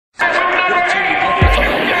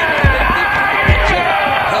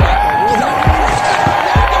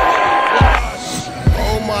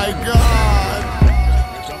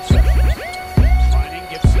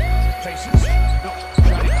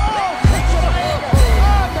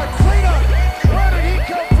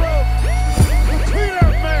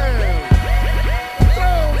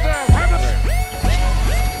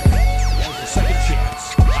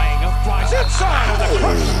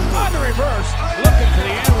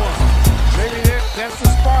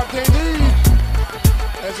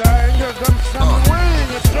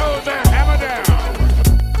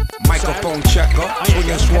wrecker.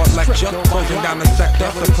 Swinging short lecture, closing down the sector.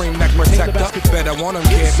 Supreme neck protector. Better want him,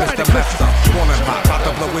 kid, Mr. Mester. Wanna pop, about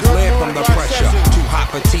to blow his lid from the pressure. Too hot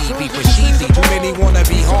for TV, for cheesy. Too many wanna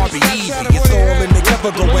be hard, be easy. It's all in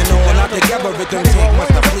together, going on out together. It don't take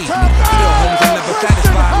much to please me. Still homes are never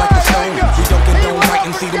satisfied like the stone. We don't condone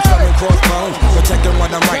writing, see them selling crossbones. Protecting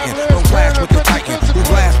what I'm writing, don't clash with the titans. We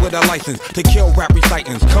blast with a license to kill rap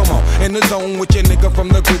recitants. Come on, in the zone with your nigga from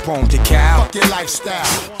the group home to Cal. Fuck your lifestyle.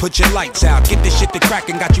 Put your lights out, get this shit to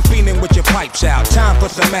crackin', got you feeling with your pipes out. Time for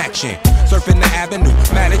some action. Surfing the avenue,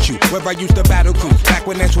 mad at you, where I used to battle cruise. Back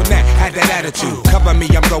when Antoinette had that attitude. Cover me,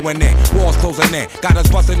 I'm going in, walls closing in. Got us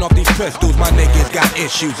busting off these pistols, my niggas got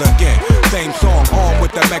issues again. Same song, armed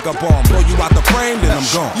with the mega bomb. Blow you out the frame, then I'm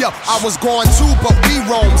gone. Yo, I was going too, but we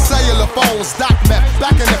roam. Cellular phones, doc meth,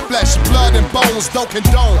 back in the flesh, blood and bones, don't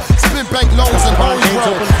condone. Spin bank loans and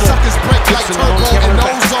homegrown. Suckers break like turbo and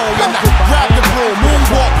ozone. When I grab the broom,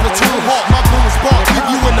 moonwalk, platoon hawk, my goons bark, leave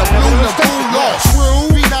you in the blue lagoon lost. True,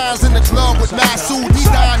 B9's in the club with Masu,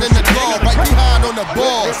 D9 in the club, right